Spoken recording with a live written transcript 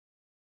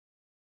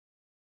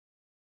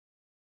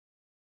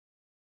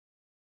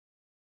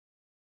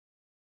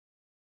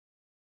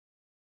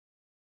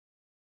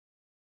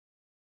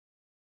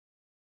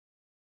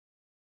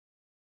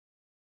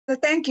So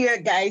thank you,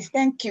 guys.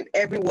 Thank you,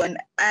 everyone.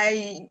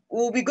 I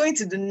will be going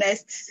to the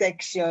next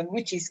section,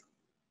 which is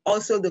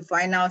also the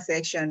final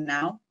section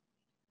now,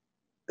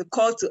 the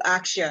call to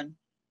action.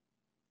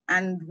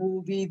 And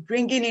we'll be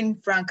bringing in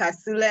Franca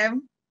Sulem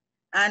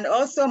and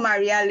also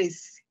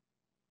Marialice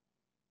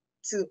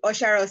to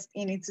usher us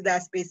into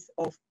that space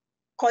of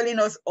calling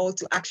us all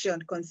to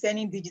action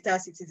concerning digital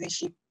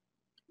citizenship,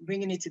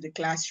 bringing it to the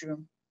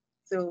classroom.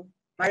 So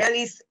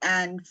Marialice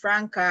and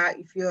Franca,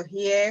 if you're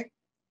here,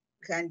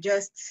 you can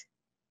just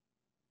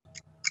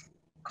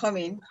come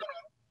in.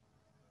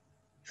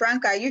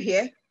 Franca, are you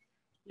here?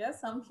 Yes,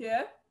 I'm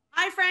here.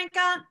 Hi,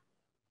 Franca.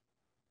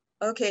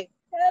 Okay.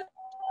 Hello,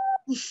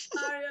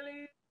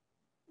 Marialice.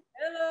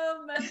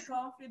 Hello, men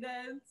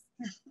confidence.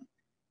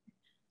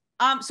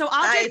 So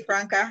I'll Hi,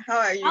 Franca. How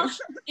are you?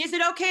 Is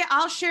it okay?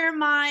 I'll share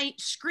my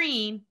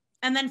screen,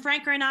 and then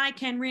Franca and I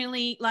can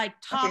really like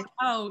talk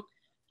out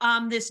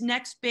this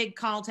next big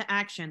call to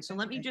action. So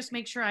let me just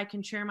make sure I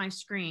can share my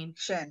screen.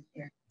 Sure.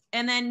 Yeah.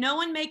 And then no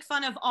one make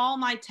fun of all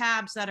my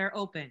tabs that are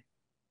open.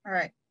 All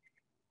right.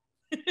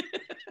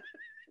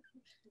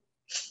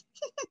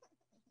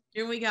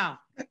 Here we go.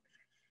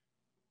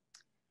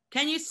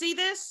 Can you see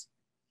this?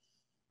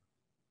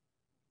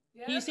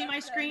 Yes, Can you see my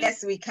screen?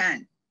 Yes, we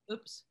can.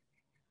 Oops.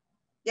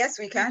 Yes,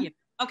 we can.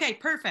 Okay,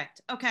 perfect.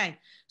 Okay.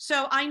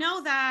 So I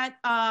know that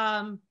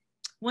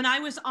when I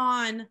was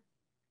on,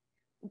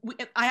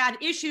 I had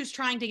issues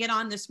trying to get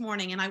on this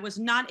morning and I was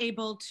not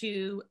able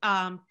to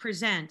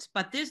present,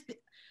 but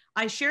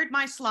I shared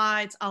my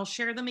slides. I'll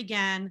share them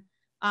again.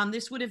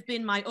 This would have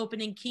been my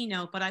opening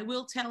keynote, but I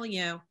will tell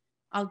you,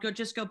 I'll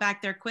just go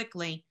back there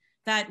quickly,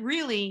 that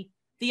really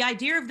the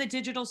idea of the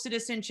Digital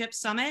Citizenship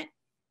Summit,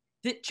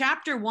 that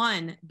chapter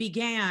 1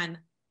 began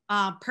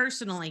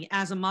personally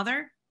as a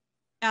mother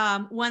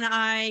when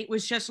I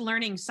was just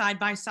learning side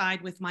by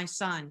side with my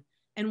son.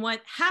 And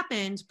what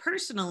happened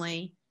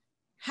personally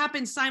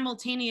happened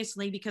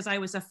simultaneously because I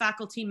was a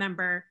faculty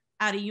member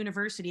at a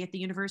university, at the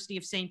University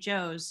of St.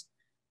 Joe's,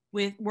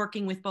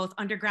 working with both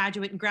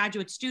undergraduate and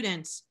graduate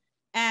students.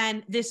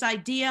 And this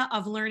idea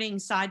of learning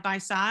side by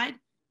side.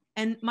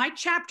 And my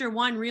chapter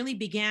 1 really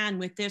began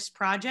with this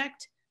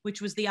project,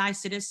 which was the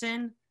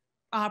iCitizen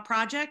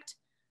project.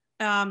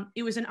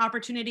 It was an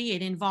opportunity.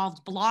 It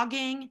involved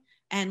blogging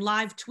and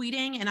live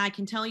tweeting. And I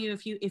can tell you,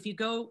 if you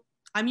go,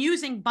 I'm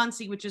using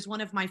Bunsy, which is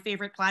one of my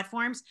favorite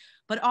platforms,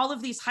 but all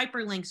of these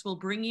hyperlinks will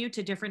bring you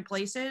to different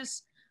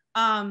places.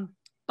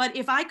 But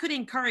if I could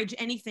encourage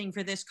anything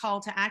for this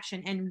call to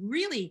action, and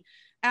really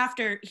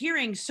after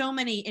hearing so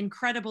many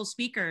incredible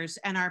speakers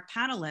and our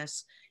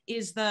panelists,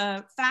 is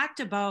the fact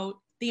about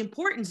the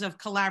importance of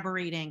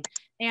collaborating.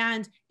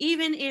 And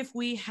even if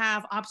we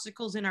have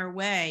obstacles in our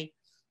way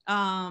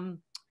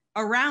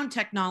around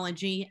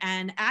technology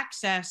and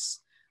access,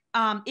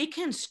 it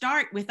can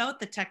start without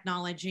the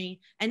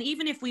technology. And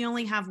even if we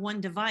only have one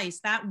device,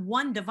 that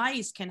one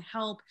device can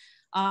help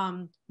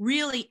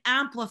really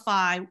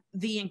amplify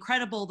the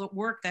incredible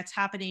work that's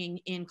happening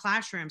in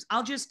classrooms.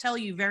 I'll just tell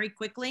you very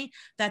quickly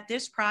that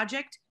this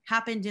project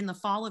happened in the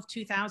fall of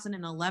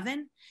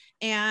 2011.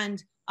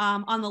 And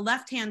on the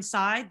left-hand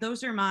side,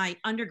 those are my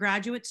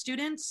undergraduate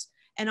students.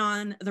 And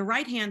on the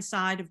right-hand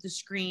side of the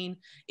screen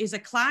is a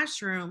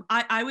classroom.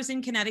 I was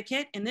in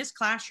Connecticut, and this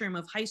classroom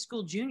of high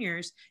school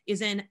juniors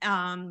is in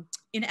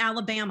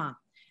Alabama.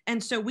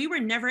 And so we were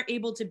never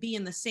able to be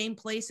in the same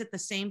place at the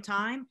same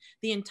time.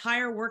 The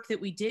entire work that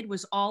we did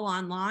was all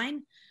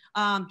online.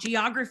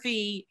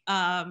 Geography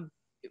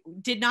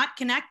did not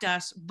connect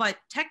us, but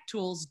tech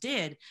tools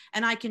did.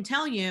 And I can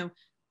tell you,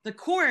 the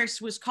course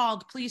was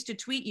called Pleased to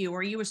Tweet You,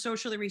 Are You a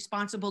Socially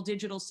Responsible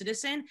Digital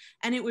Citizen?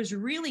 And it was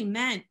really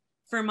meant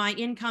for my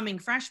incoming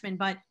freshmen.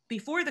 But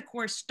before the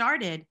course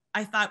started,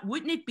 I thought,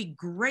 wouldn't it be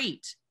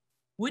great?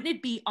 Wouldn't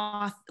it be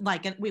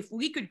like if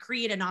we could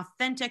create an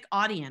authentic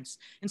audience?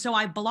 And so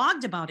I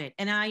blogged about it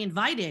and I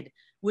invited,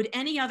 would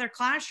any other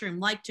classroom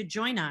like to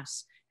join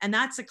us? And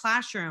that's a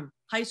classroom,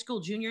 high school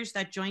juniors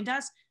that joined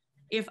us.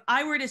 If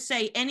I were to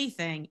say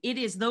anything, it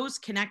is those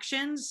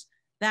connections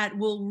that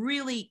will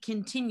really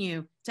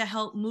continue to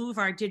help move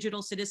our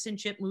digital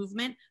citizenship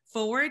movement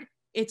forward.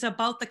 It's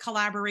about the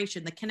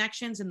collaboration, the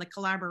connections and the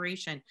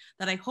collaboration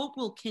that I hope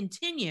will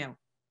continue.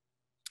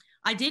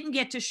 I didn't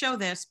get to show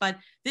this, but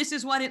this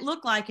is what it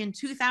looked like in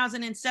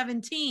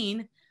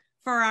 2017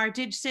 for our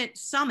Digcit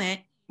Summit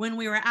when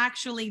we were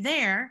actually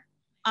there.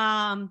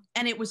 And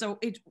it was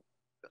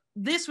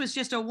this was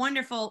just a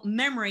wonderful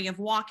memory of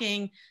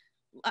walking,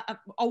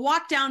 a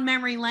walk down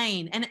memory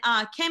lane. And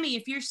Kemi,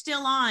 if you're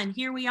still on,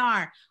 here we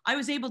are. I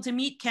was able to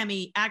meet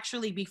Kemi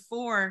actually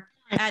before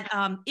at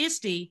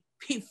ISTE,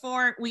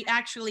 before we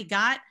actually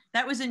got,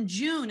 that was in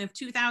June of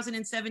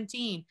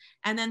 2017.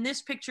 And then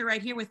this picture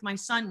right here with my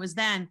son was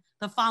then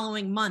the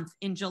following month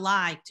in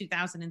July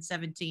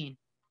 2017.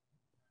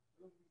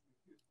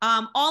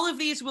 All of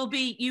these will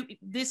be,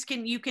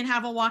 you can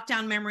have a walk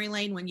down memory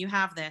lane when you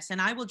have this.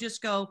 And I will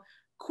just go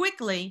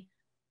quickly,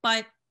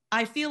 but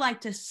I feel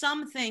like to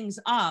sum things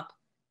up,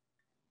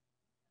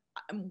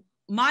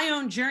 my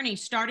own journey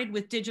started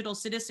with digital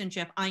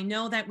citizenship. I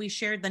know that we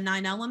shared the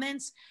 9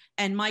 elements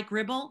and Mike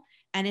Ribble,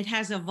 and it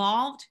has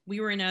evolved.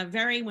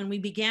 When we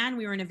began,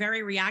 we were in a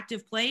very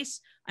reactive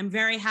place. I'm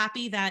very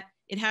happy that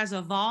it has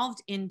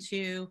evolved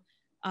into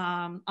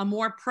a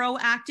more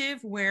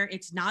proactive, where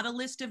it's not a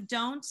list of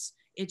don'ts.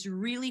 It's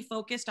really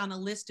focused on a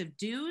list of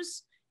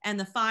do's and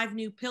the 5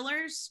 new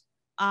pillars,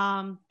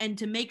 and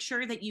to make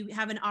sure that you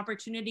have an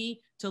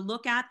opportunity to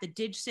look at the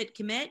Digcit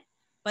commit.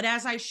 But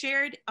as I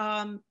shared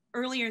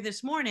earlier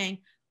this morning,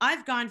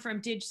 I've gone from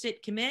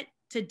Digcit commit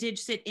to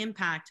Digcit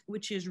impact,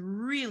 which is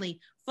really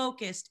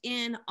focused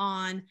in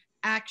on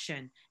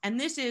action. And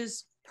this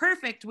is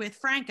perfect with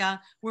Franca,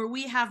 where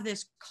we have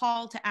this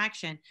call to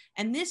action.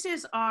 And this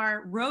is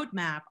our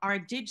roadmap, our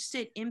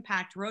Digcit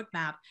impact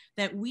roadmap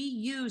that we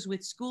use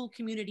with school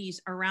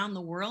communities around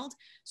the world,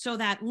 so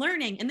that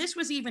learning, and this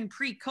was even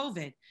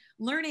pre-COVID,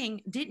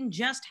 learning didn't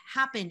just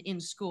happen in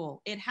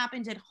school. It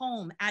happened at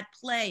home, at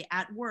play,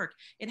 at work.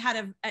 It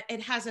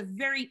has a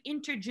very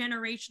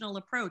intergenerational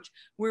approach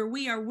where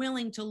we are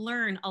willing to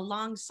learn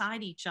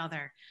alongside each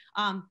other.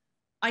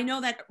 I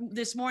know that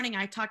this morning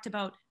I talked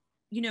about,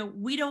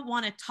 we don't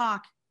want to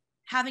talk,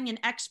 having an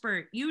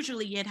expert,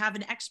 usually you'd have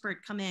an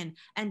expert come in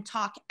and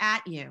talk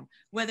at you,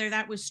 whether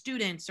that was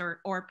students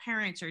or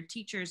parents or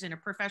teachers in a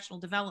professional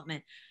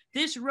development.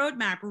 This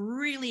roadmap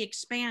really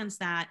expands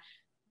that.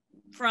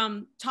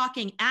 From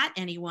talking at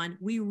anyone,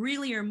 we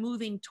really are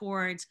moving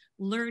towards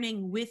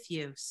learning with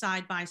you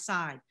side by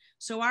side.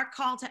 So our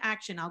call to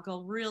action, I'll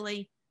go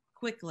really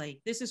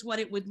quickly. This is what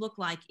it would look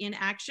like in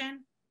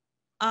action.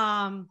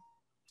 And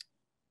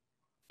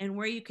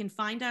where you can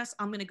find us,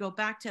 I'm going to go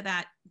back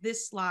to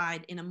this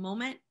slide in a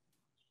moment.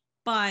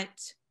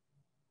 But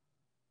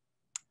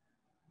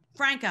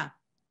Franca,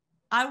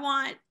 I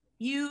want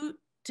you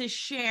to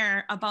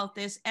share about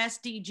this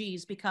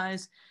SDGs,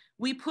 because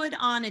we put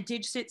on a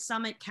Digcit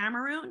Summit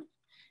Cameroon,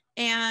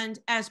 and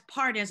as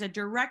a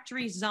direct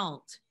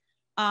result,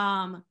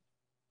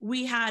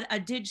 we had a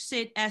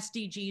Digcit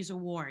SDGs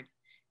award.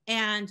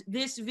 And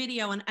this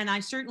video, and I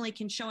certainly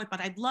can show it, but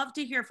I'd love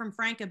to hear from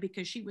Franca,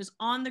 because she was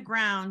on the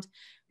ground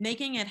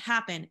making it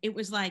happen. It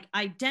was like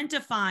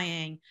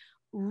identifying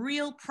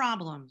real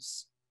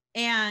problems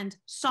and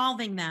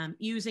solving them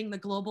using the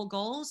global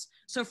goals.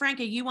 So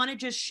Franca, you want to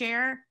just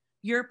share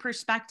your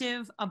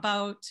perspective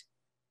about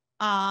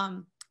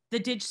the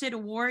Digcit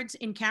Awards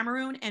in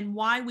Cameroon and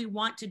why we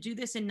want to do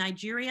this in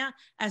Nigeria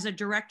as a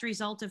direct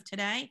result of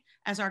today,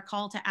 as our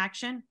call to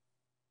action?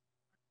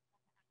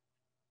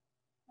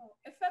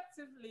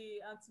 Effectively,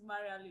 Auntie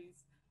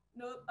Marialice,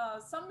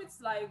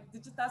 summits like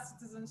Digital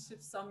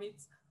Citizenship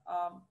Summit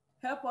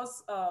help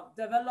us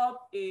develop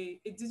a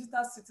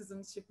digital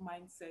citizenship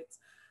mindset.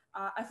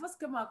 I first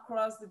came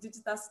across the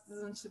Digital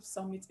Citizenship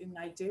Summit in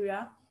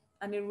Nigeria,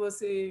 and it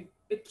was a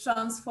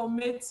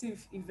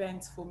transformative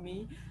event for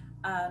me.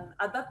 And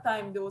at that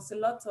time, there was a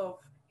lot of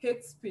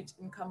hate speech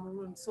in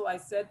Cameroon. So I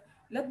said,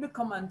 let me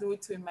come and do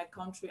it too in my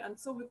country. And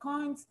so we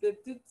coined the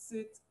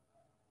Digcit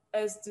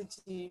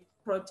SDG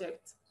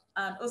project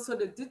and also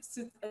the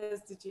Digcit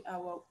SDG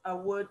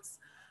Awards.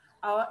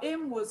 Our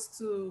aim was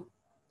to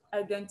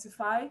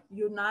identify,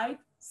 unite,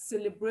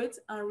 celebrate,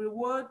 and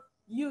reward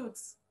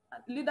youths,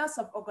 leaders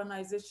of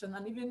organization,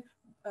 and even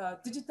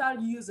digital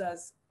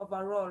users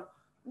overall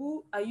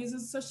who are using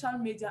social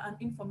media and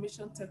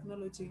information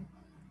technology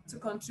to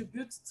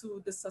contribute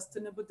to the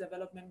Sustainable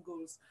Development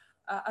Goals.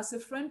 As a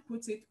friend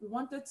put it, we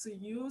wanted to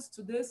use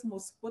today's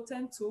most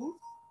potent tool,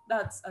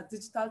 that's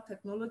digital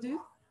technology,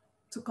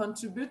 to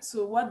contribute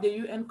to what the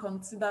UN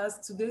considers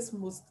today's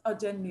most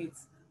urgent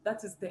needs.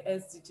 That is the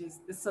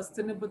SDGs, the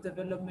Sustainable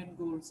Development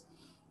Goals.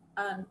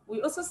 And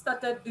we also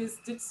started these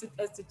Digcit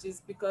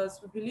SDGs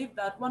because we believe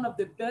that one of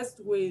the best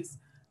ways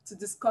to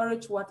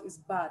discourage what is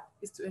bad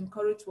is to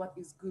encourage what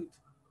is good.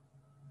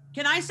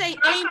 Can I say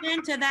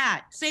amen to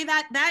that? Say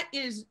that, that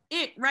is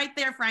it right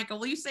there, Franca.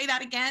 Will you say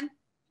that again?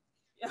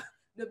 Yeah,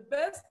 the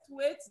best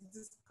way to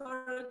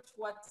discourage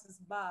what is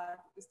bad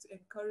is to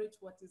encourage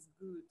what is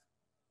good.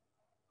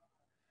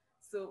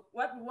 So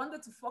what we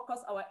wanted to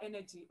focus our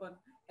energy on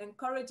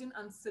encouraging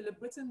and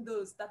celebrating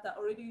those that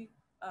are already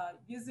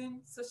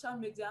using social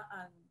media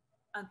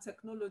and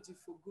technology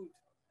for good,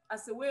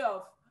 as a way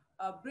of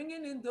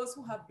bringing in those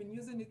who have been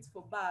using it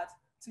for bad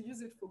to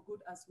use it for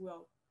good as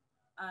well.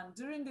 And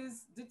during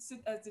these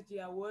Digcit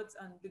SDG Awards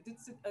and the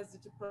Digcit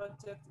SDG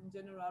project in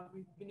general,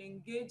 we've been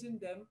engaging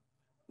them,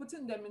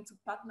 putting them into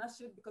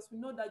partnership, because we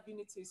know that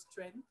unity is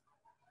strength.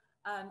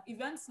 And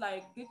events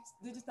like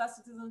Digital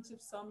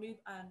Citizenship Summit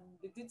and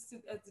the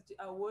Digcit SDG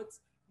Awards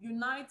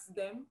unites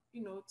them,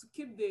 to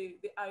keep the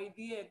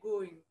idea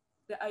going,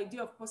 the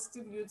idea of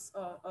positive use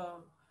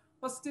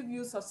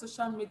of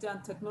social media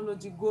and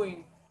technology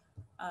going.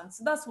 And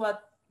so that's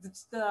what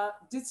the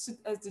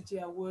Digcit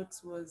SDG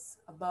Awards was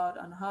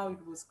about and how it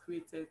was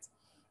created.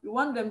 We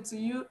want them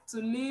to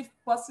leave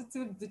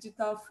positive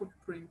digital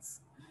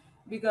footprints,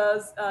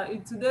 because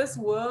in today's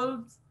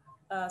world,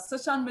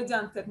 social media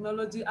and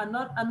technology are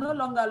no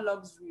longer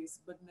luxuries,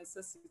 but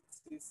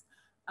necessities.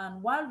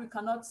 And while we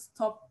cannot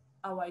stop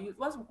our youth,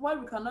 while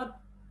we cannot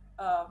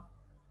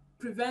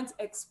prevent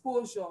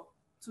exposure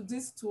to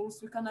these tools,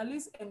 we can at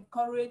least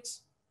encourage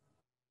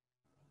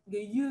the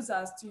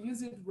users to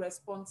use it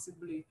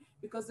responsibly,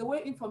 because the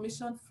way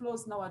information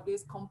flows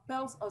nowadays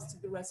compels us to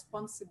be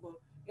responsible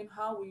in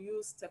how we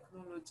use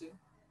technology.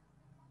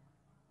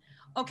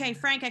 Okay,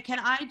 Franca, can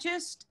I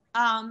just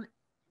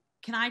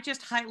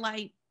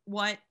highlight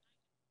what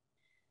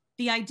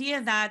the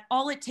idea that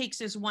all it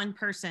takes is one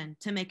person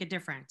to make a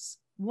difference.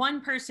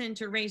 One person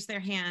to raise their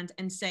hand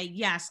and say,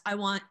 yes, I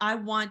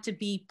want to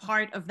be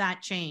part of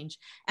that change.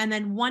 And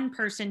then one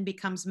person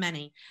becomes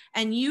many.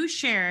 And you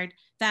shared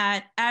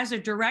that as a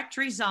direct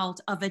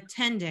result of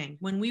attending,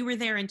 when we were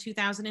there in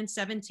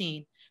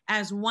 2017,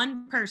 as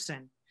one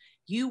person,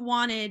 you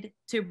wanted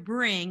to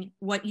bring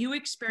what you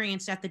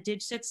experienced at the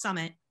Digcit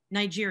Summit,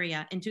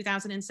 Nigeria in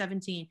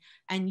 2017,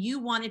 and you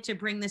wanted to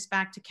bring this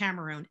back to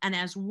Cameroon. And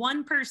as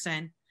one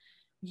person,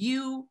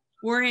 you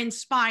were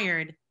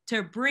inspired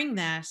to bring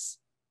this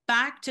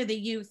back to the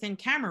youth in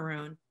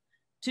Cameroon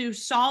to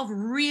solve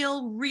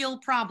real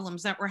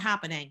problems that were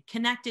happening,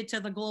 connected to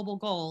the global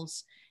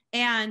goals,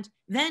 and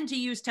then to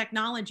use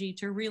technology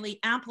to really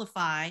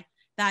amplify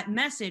that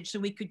message so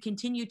we could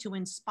continue to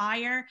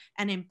inspire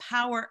and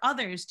empower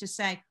others to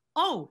say,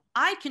 oh,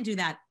 I can do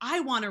that. I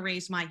want to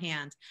raise my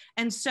hand.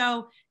 And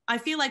so I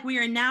feel like we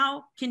are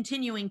now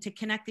continuing to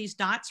connect these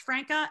dots,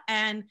 Franca,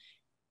 and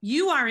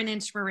you are an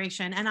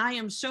inspiration, and I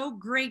am so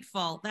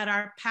grateful that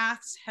our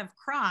paths have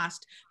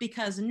crossed,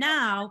 because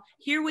now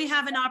here we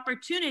have an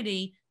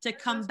opportunity to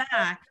come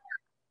back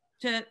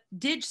to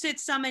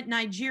Digcit Summit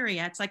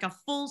Nigeria. It's like a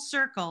full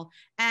circle,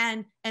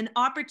 and an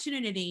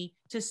opportunity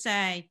to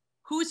say,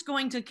 who's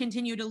going to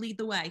continue to lead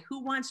the way?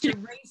 Who wants to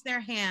raise their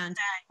hand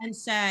and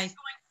say,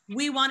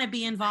 we want to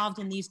be involved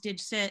in these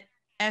Digcit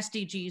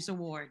SDGs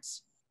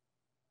awards?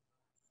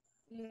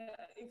 Yeah,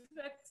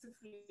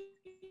 effectively.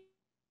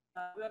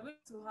 We are going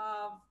to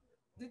have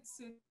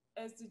Digcit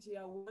SDG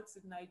Awards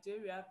in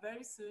Nigeria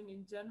very soon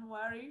in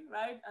January,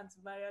 right? And to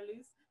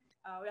Marialice,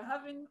 we're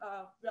having,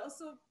 we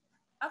also,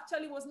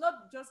 actually was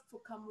not just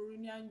for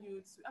Cameroonian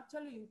youths. We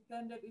actually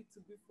intended it to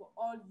be for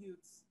all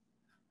youths.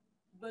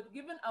 But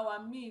given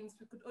our means,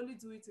 we could only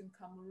do it in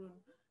Cameroon.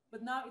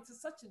 But now it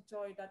is such a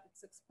joy that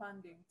it's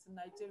expanding to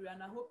Nigeria.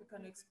 And I hope it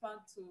can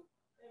expand to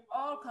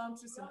all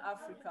countries in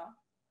Africa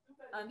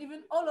and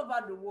even all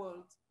over the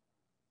world.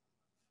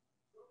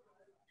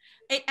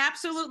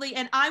 Absolutely.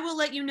 And I will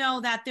let you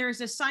know that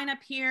there's a sign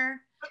up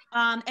here.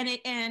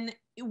 And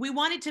we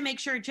wanted to make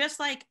sure, just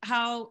like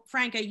how,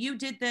 Franca, you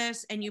did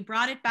this and you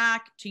brought it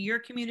back to your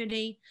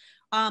community.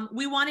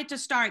 We wanted to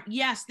start,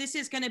 yes, this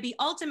is going to be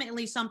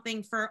ultimately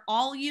something for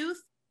all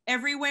youth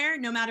everywhere,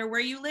 no matter where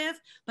you live.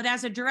 But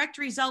as a direct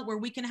result where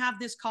we can have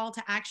this call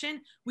to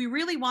action, we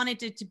really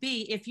wanted it to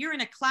be, if you're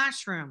in a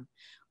classroom,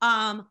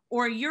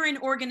 or you're an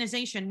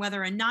organization,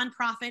 whether a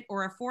nonprofit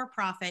or a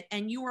for-profit,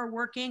 and you are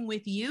working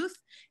with youth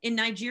in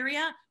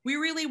Nigeria, we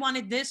really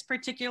wanted this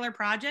particular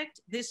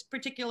project, this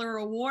particular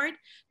award,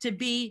 to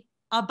be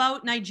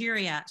about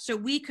Nigeria. So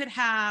we could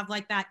have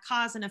like that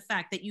cause and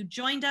effect, that you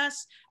joined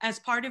us as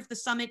part of the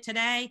summit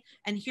today,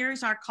 and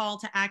here's our call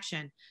to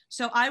action.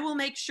 So I will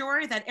make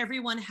sure that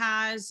everyone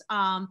has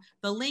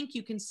the link.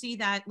 You can see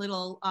that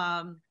little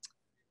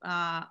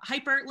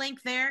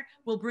hyperlink there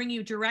will bring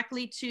you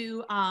directly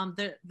to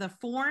the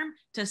form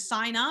to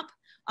sign up.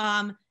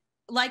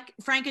 Like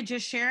Franca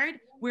just shared,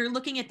 we're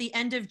looking at the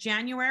end of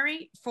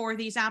January for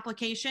these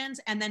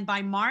applications, and then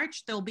by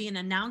March there'll be an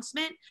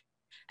announcement.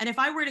 And if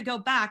I were to go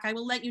back, I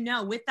will let you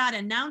know with that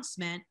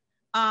announcement,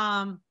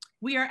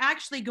 we are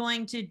actually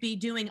going to be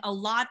doing a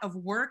lot of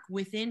work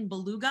within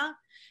Beluga.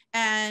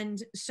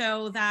 And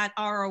so that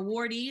our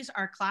awardees,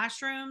 our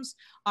classrooms,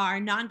 our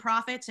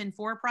nonprofits and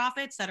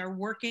for-profits that are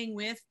working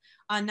with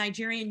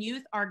Nigerian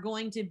youth are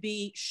going to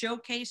be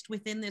showcased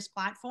within this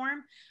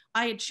platform.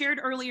 I had shared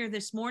earlier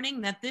this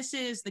morning that this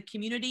is the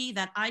community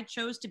that I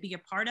chose to be a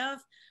part of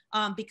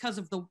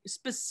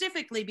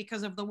specifically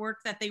because of the work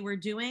that they were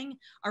doing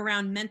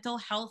around mental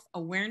health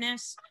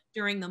awareness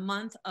during the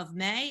month of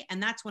May.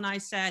 And that's when I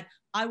said,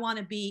 I want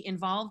to be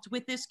involved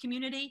with this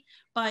community.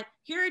 But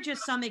here are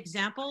just some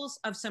examples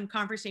of some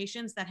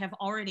conversations that have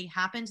already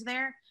happened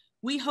there.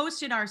 We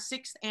hosted our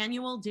 6th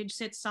annual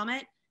Digcit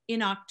Summit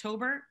in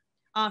October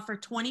for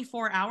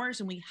 24 hours,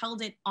 and we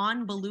held it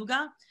on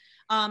Beluga.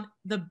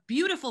 The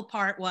beautiful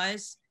part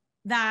was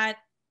that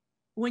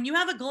when you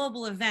have a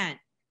global event,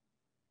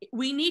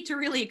 we need to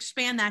really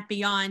expand that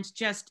beyond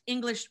just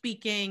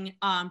English-speaking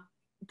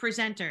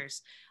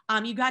presenters.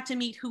 You got to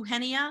meet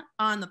Hugenia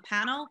on the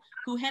panel.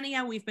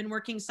 Hugenia, we've been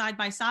working side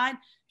by side.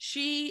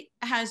 She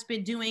has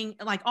been doing,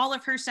 like, all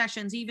of her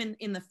sessions, even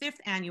in the 5th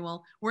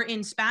annual, were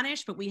in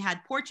Spanish, but we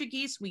had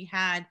Portuguese, we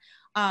had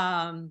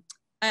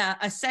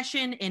a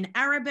session in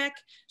Arabic.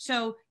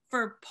 So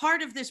for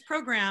part of this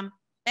program,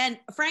 and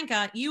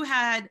Franca, you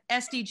had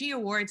SDG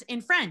awards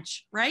in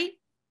French, right?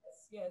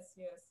 Yes.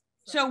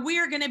 So we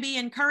are going to be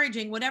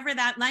encouraging whatever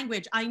that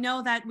language. I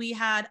know that we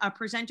had a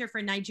presenter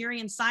for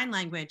Nigerian Sign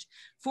Language.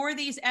 For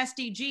these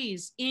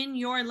SDGs in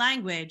your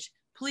language,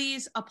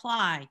 please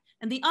apply.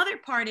 And the other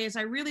part is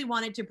I really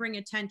wanted to bring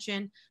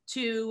attention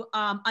to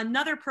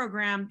another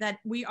program that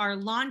we are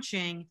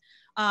launching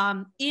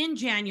in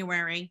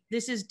January.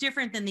 This is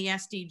different than the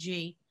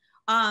SDG,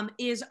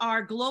 is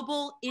our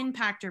Global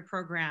Impactor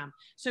Program.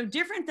 So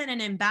different than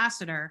an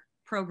ambassador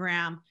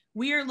program,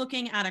 we are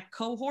looking at a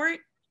cohort,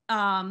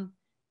 and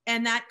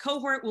that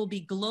cohort will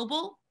be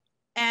global.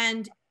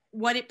 And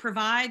what it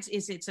provides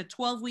is it's a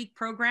 12-week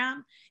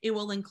program. It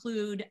will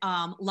include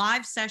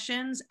live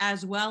sessions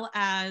as well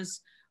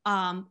as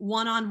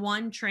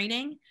one-on-one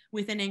training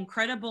with an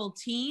incredible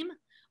team.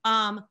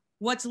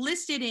 What's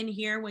listed in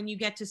here when you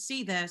get to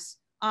see this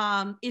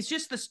is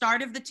just the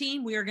start of the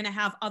team. We are going to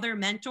have other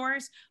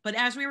mentors, but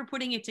as we were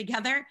putting it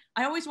together,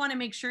 I always want to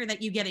make sure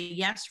that you get a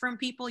yes from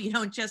people. You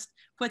don't just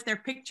put their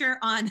picture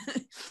on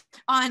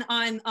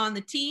on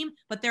the team,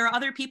 but there are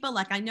other people.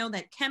 Like I know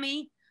that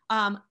Kemi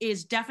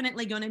is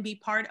definitely going to be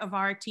part of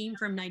our team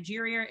from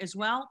Nigeria as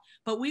well.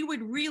 But we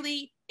would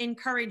really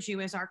encourage you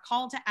as our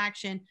call to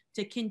action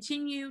to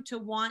continue to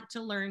want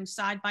to learn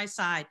side by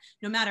side,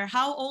 no matter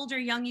how old or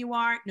young you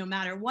are, no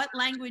matter what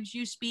language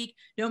you speak,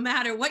 no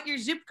matter what your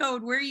zip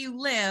code, where you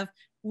live,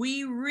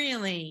 we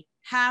really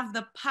have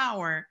the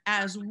power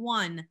as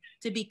one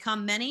to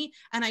become many.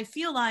 And I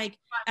feel like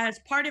as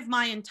part of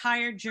my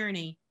entire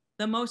journey,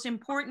 the most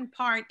important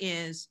part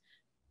is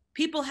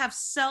people have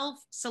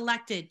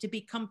self-selected to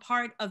become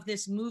part of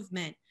this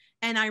movement.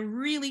 And I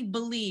really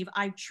believe,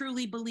 I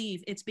truly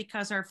believe it's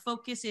because our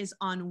focus is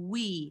on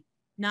we,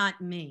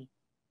 not me.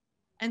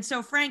 And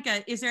so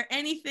Franca, is there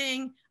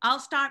anything, I'll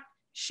stop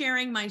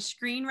sharing my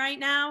screen right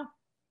now,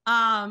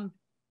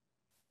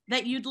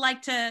 that you'd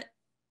like to,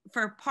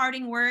 for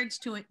parting words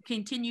to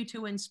continue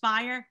to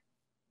inspire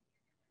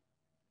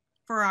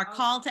for our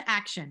call to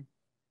action?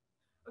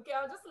 Okay,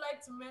 I'd just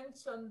like to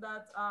mention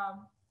that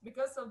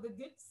because of the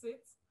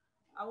Digcit,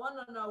 I won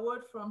an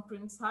award from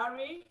Prince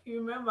Harry. You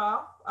remember?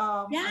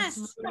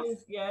 Yes.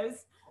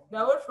 Yes. The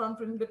award from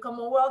the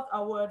Commonwealth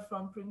Award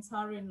from Prince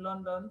Harry in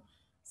London.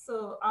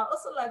 So I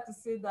also like to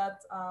say that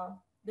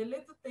the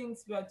little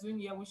things we are doing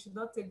here, we should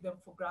not take them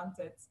for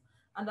granted.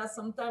 And that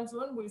sometimes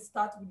when we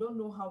start, we don't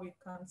know how it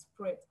can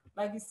spread.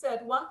 Like you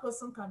said, one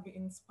person can be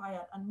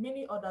inspired and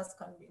many others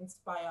can be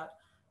inspired.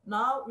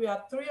 Now we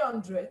are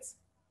 300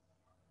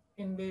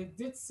 in the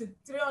Digcit,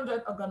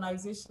 300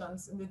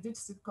 organizations in the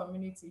Digcit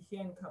community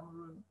here in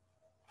Cameroon.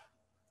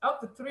 Up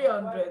to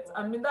 300,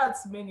 I mean,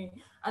 that's many.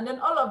 And then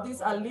all of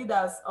these are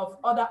leaders of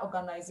other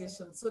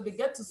organizations. So they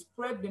get to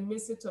spread the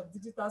message of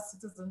digital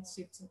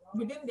citizenship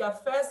within their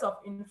spheres of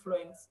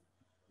influence.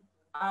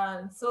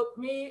 And so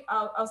me,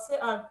 I'll say,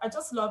 I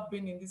just love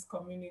being in this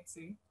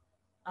community.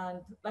 And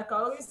like I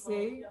always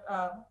say,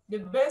 the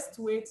best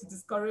way to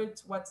discourage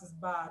what is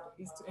bad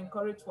is to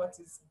encourage what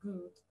is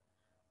good.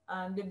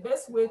 And the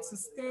best way to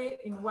stay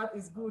in what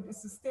is good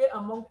is to stay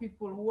among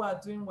people who are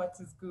doing what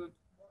is good.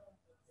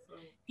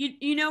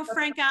 You know,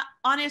 Franca,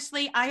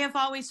 honestly, I have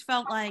always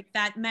felt like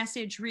that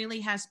message really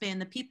has been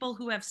the people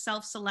who have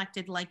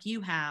self-selected like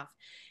you have.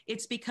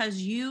 It's because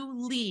you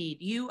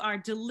lead, you are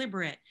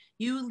deliberate,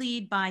 you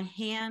lead by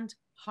hand,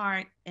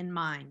 heart, and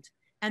mind.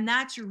 And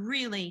that's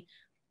really,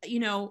 you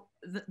know,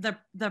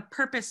 the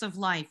purpose of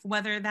life,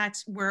 whether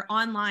that's we're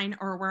online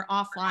or we're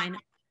offline,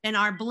 and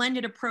our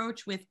blended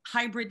approach with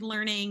hybrid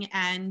learning.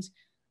 And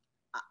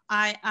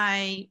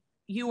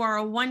you are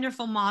a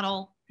wonderful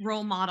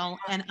role model,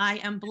 and I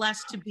am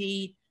blessed to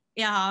be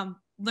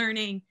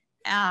learning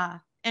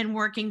and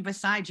working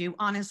beside you,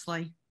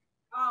 honestly.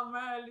 Oh,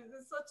 Marialice,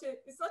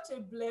 it's such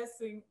a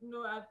blessing. You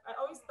know, I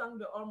always thank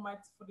the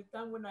Almighty for the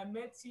time when I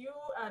met you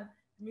and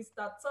Mr.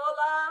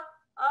 Tola.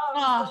 Oh,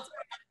 Mr. Tola,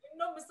 you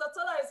know, Mr.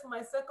 Tola is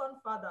my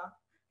second father.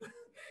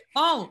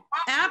 Oh,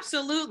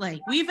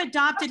 absolutely. We've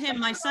adopted him.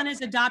 My son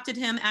has adopted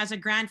him as a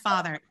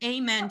grandfather.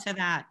 Amen to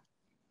that.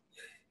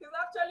 He's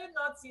actually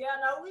not here,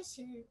 and I wish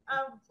he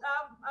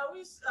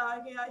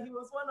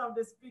was one of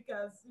the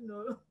speakers. You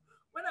know,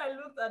 when I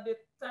looked at the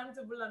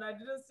timetable and I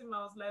didn't see him, I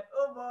was like,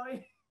 oh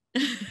boy.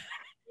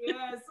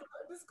 Yeah, so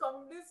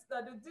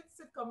the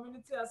Digcit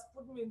community has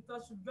put me in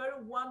touch with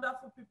very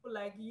wonderful people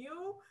like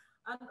you,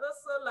 and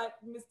also like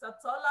Mr.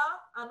 Tola,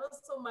 and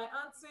also my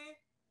auntie,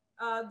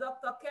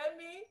 Dr.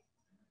 Kemi,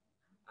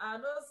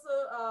 and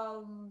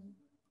also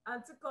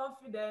Auntie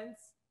Confidence,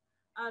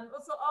 and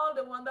also all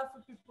the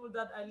wonderful people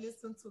that I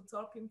listened to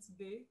talking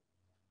today.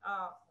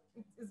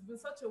 It's been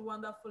such a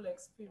wonderful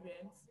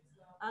experience.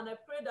 And I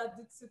pray that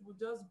Digcit will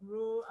just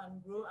grow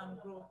and grow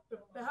and grow.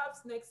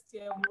 Perhaps next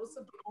year we'll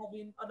also be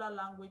having other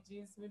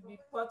languages, maybe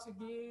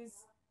Portuguese,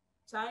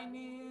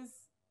 Chinese.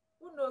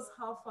 Who knows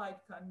how far it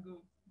can go.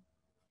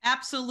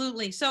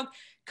 Absolutely. So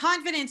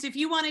Confidence, if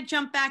you want to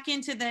jump back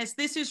into this,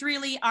 this is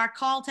really our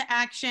call to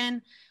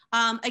action.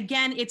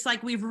 Again, it's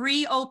like we've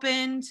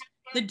reopened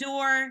the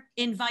door,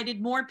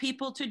 invited more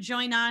people to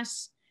join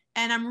us.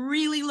 And I'm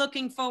really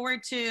looking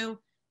forward to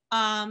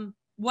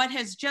what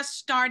has just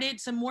started,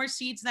 some more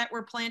seeds that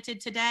were planted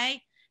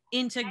today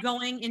into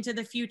going into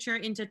the future,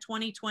 into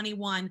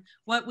 2021,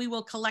 what we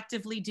will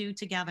collectively do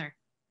together.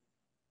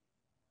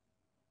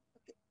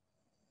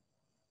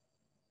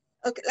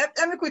 Okay,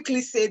 let me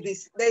quickly say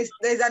this.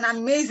 There's an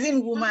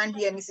amazing woman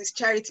here, Mrs.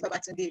 Charity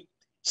Babatunde.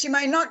 She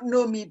might not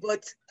know me,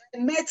 but I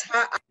met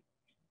her.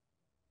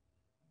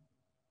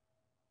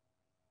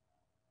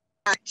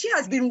 She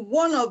has been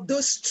one of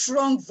those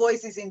strong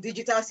voices in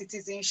digital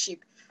citizenship.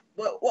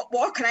 But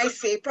what can I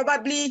say?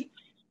 Probably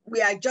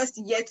we are just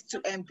yet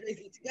to embrace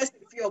it. Just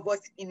a few of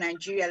us in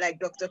Nigeria, like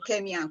Dr.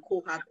 Kemi and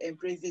co, have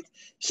embraced it.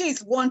 She is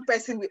one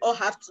person we all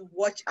have to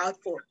watch out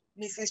for.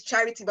 Mrs.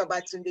 Charity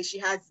Babatunde, she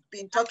has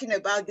been talking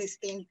about this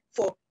thing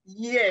for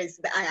years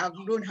that I have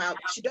known her.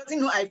 She doesn't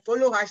know I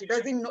follow her. She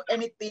doesn't know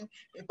anything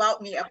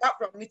about me apart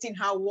from meeting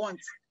her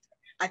once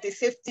at a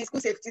school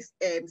safety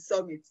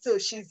summit. So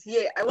she's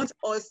here. I want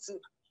us to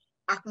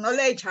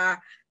acknowledge her,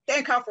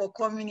 thank her for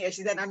coming here.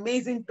 She's an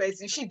amazing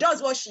person. She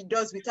does what she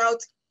does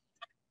without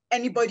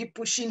anybody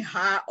pushing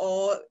her,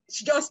 or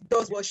she just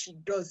does what she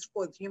does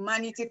for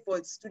humanity,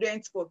 for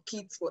students, for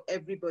kids, for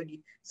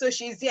everybody. So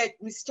she's here,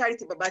 Miss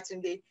Charity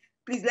Babatunde.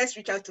 Please, let's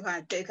reach out to her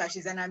and thank her.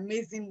 She's an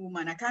amazing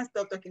woman. I can't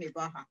stop talking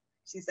about her.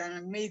 She's an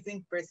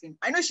amazing person.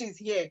 I know she's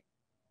here.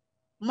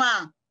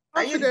 Ma,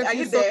 are you there?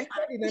 You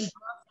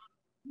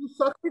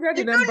succeeded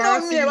in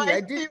embarrassing me.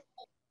 I did.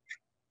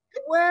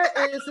 Where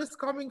is this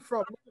coming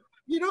from?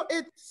 You know,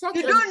 it's such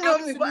You don't know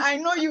me, but I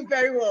know you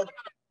very well.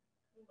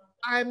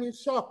 I'm in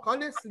shock.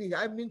 Honestly,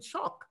 I'm in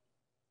shock.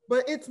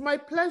 But it's my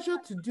pleasure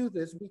to do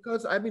this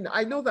because, I mean,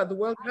 I know that the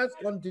world has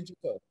gone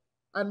digital.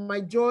 And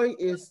my joy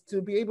is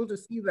to be able to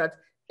see that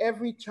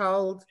every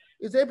child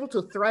is able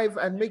to thrive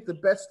and make the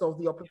best of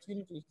the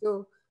opportunity.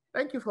 So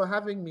thank you for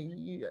having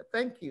me.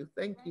 Thank you.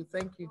 Thank you.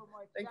 Thank you.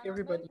 Thank you,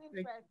 everybody.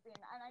 And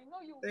I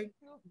know you will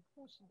still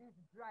push this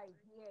drive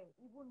here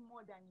even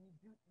more than you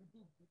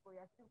did before.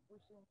 You're still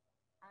pushing.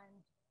 And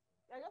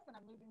you're just an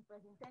amazing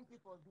person. Thank you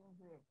for being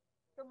here.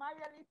 So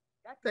Marialice,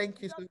 thank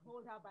you. Just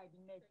hold her by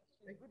the neck.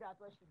 She's good at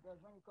what she does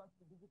when it comes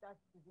to digital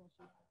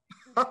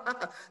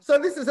citizenship. So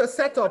this is a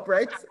setup,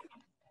 right?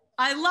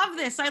 I love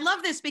this. I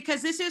love this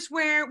because this is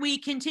where we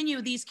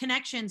continue these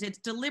connections. It's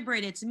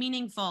deliberate, it's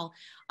meaningful.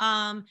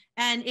 And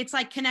it's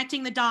like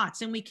connecting the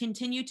dots, and we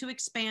continue to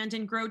expand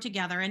and grow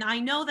together. And I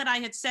know that I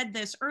had said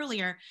this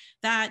earlier,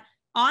 that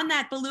on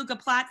that Beluga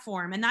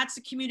platform, and that's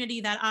the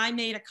community that I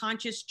made a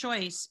conscious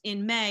choice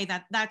in May,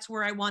 that's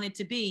where I wanted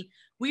to be.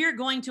 We are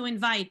going to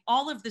invite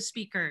all of the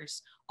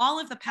speakers, all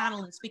of the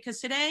panelists, because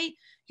today,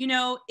 you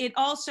know,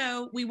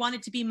 we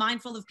wanted to be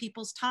mindful of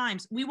people's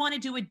times. We want to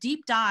do a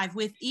deep dive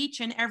with each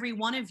and every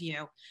one of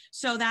you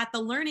so that the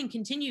learning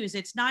continues.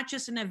 It's not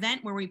just an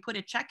event where we put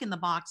a check in the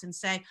box and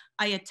say,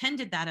 I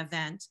attended that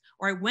event,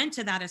 or I went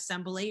to that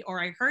assembly,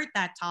 or I heard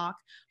that talk.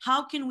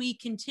 How can we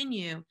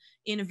continue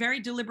in a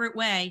very deliberate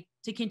way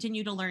to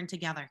continue to learn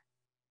together?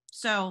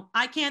 So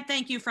I can't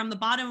thank you from the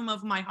bottom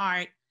of my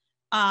heart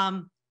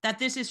that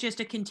this is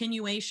just a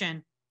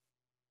continuation.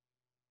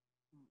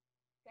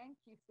 Thank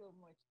you so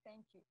much.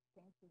 Thank you.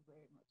 Thank you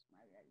very much,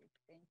 Marialice.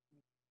 Thank you.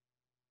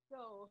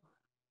 So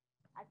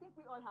I think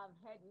we all have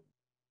heard it.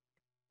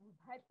 We've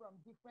heard from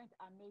different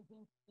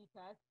amazing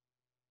speakers.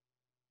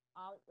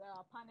 Our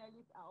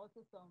panelists are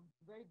also some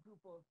very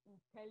group of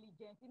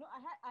intelligent. You know,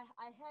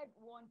 I heard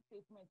one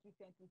statement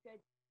recently said,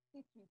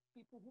 sit with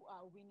people who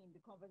are winning,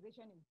 the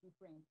conversation is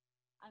different.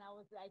 And I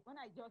was like,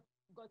 when I just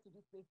got to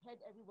this place,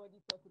 heard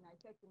everybody talking, I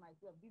said to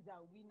myself, these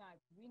are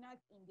winners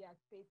in their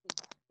spaces.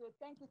 So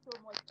thank you so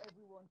much,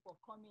 everyone, for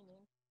coming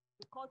in.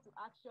 The call to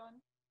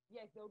action,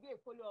 yes, there will be a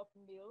follow-up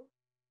mail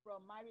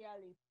from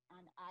Marialice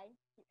and I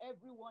to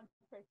every one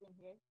person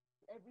here,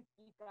 to every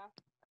speaker,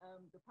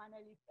 the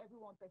panelists,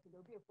 every one person. There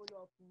will be a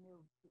follow-up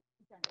mail to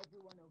each and every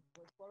one of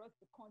us for us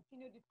to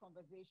continue this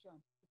conversation.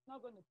 It's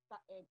not going to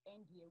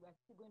end here. We're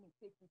still going to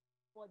take it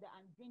further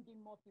and bring in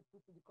more people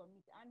to the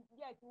community. And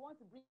yes, we want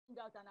to bring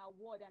out an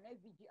award, an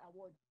SDG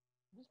award,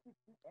 this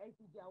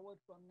SDG award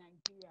from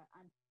Nigeria.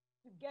 And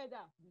together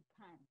we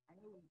can. I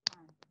know we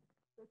can.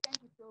 So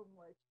thank you so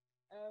much.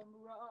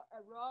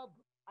 Rob,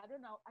 I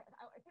don't know, I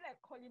feel like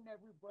calling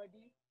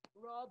everybody.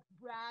 Rob,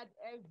 Brad,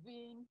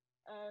 Evan,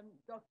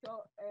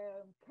 Dr.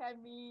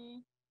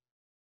 Kemi,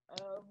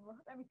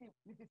 let me see,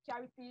 Mrs.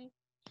 Charity,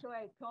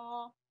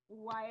 Shoeton,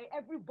 why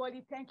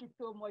everybody, thank you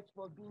so much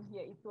for being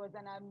here. It was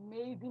an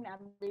amazing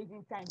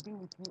time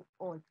being with you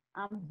all.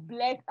 I'm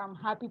blessed. I'm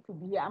happy to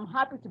be here. I'm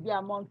happy to be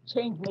among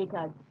change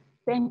makers.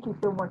 Thank you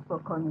so much for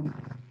coming.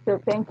 So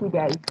thank you,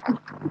 guys.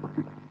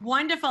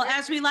 Wonderful.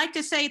 As we like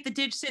to say at the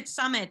Digcit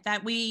Summit,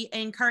 that we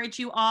encourage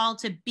you all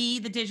to be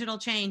the digital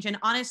change. And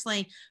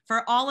honestly,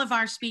 for all of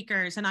our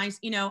speakers, and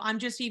I'm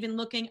just even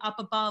looking up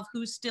above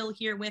who's still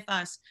here with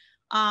us.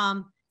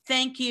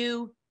 Thank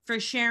you for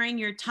sharing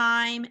your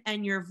time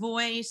and your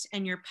voice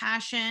and your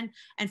passion,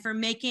 and for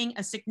making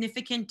a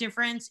significant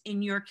difference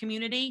in your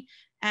community.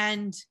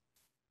 And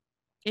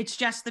it's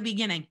just the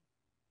beginning.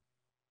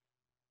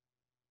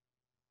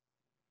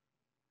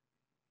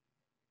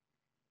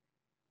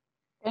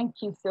 Thank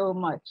you so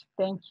much.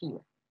 Thank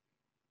you.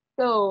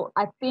 So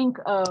I think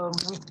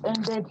we've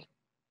ended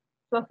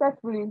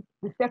successfully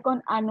the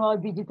second annual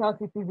Digital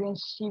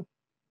Citizenship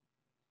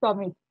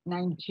Summit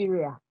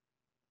Nigeria.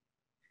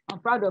 I'm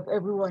proud of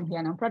everyone here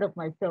and I'm proud of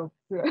myself.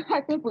 So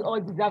I think we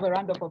all deserve a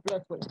round of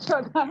applause for each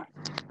other.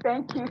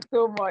 Thank you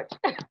so much.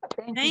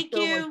 Thank you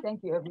so much. Thank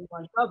you,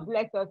 everyone. God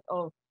bless us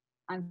all.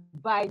 And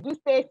bye. Do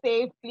stay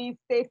safe. Please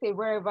stay safe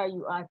wherever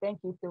you are. Thank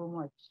you so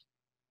much.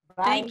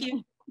 Bye. Thank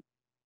you.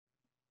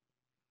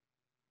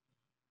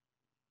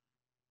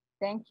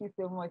 Thank you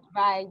so much.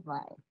 Bye. Bye.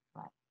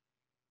 Bye.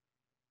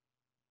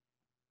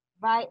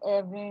 Bye,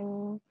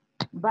 Evan.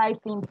 Bye,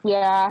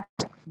 Cynthia.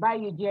 Bye,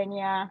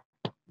 Eugenia.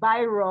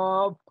 Bye,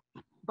 Rob.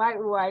 Bye,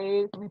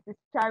 Uwaye. Mrs.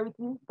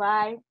 Charity.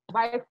 Bye.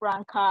 Bye,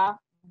 Franca.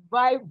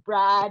 Bye,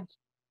 Brad.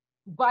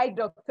 Bye,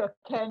 Dr.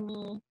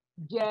 Kenny.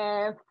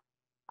 Jeff.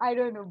 I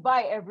don't know.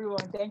 Bye,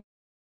 everyone. Thank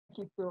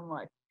you so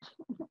much.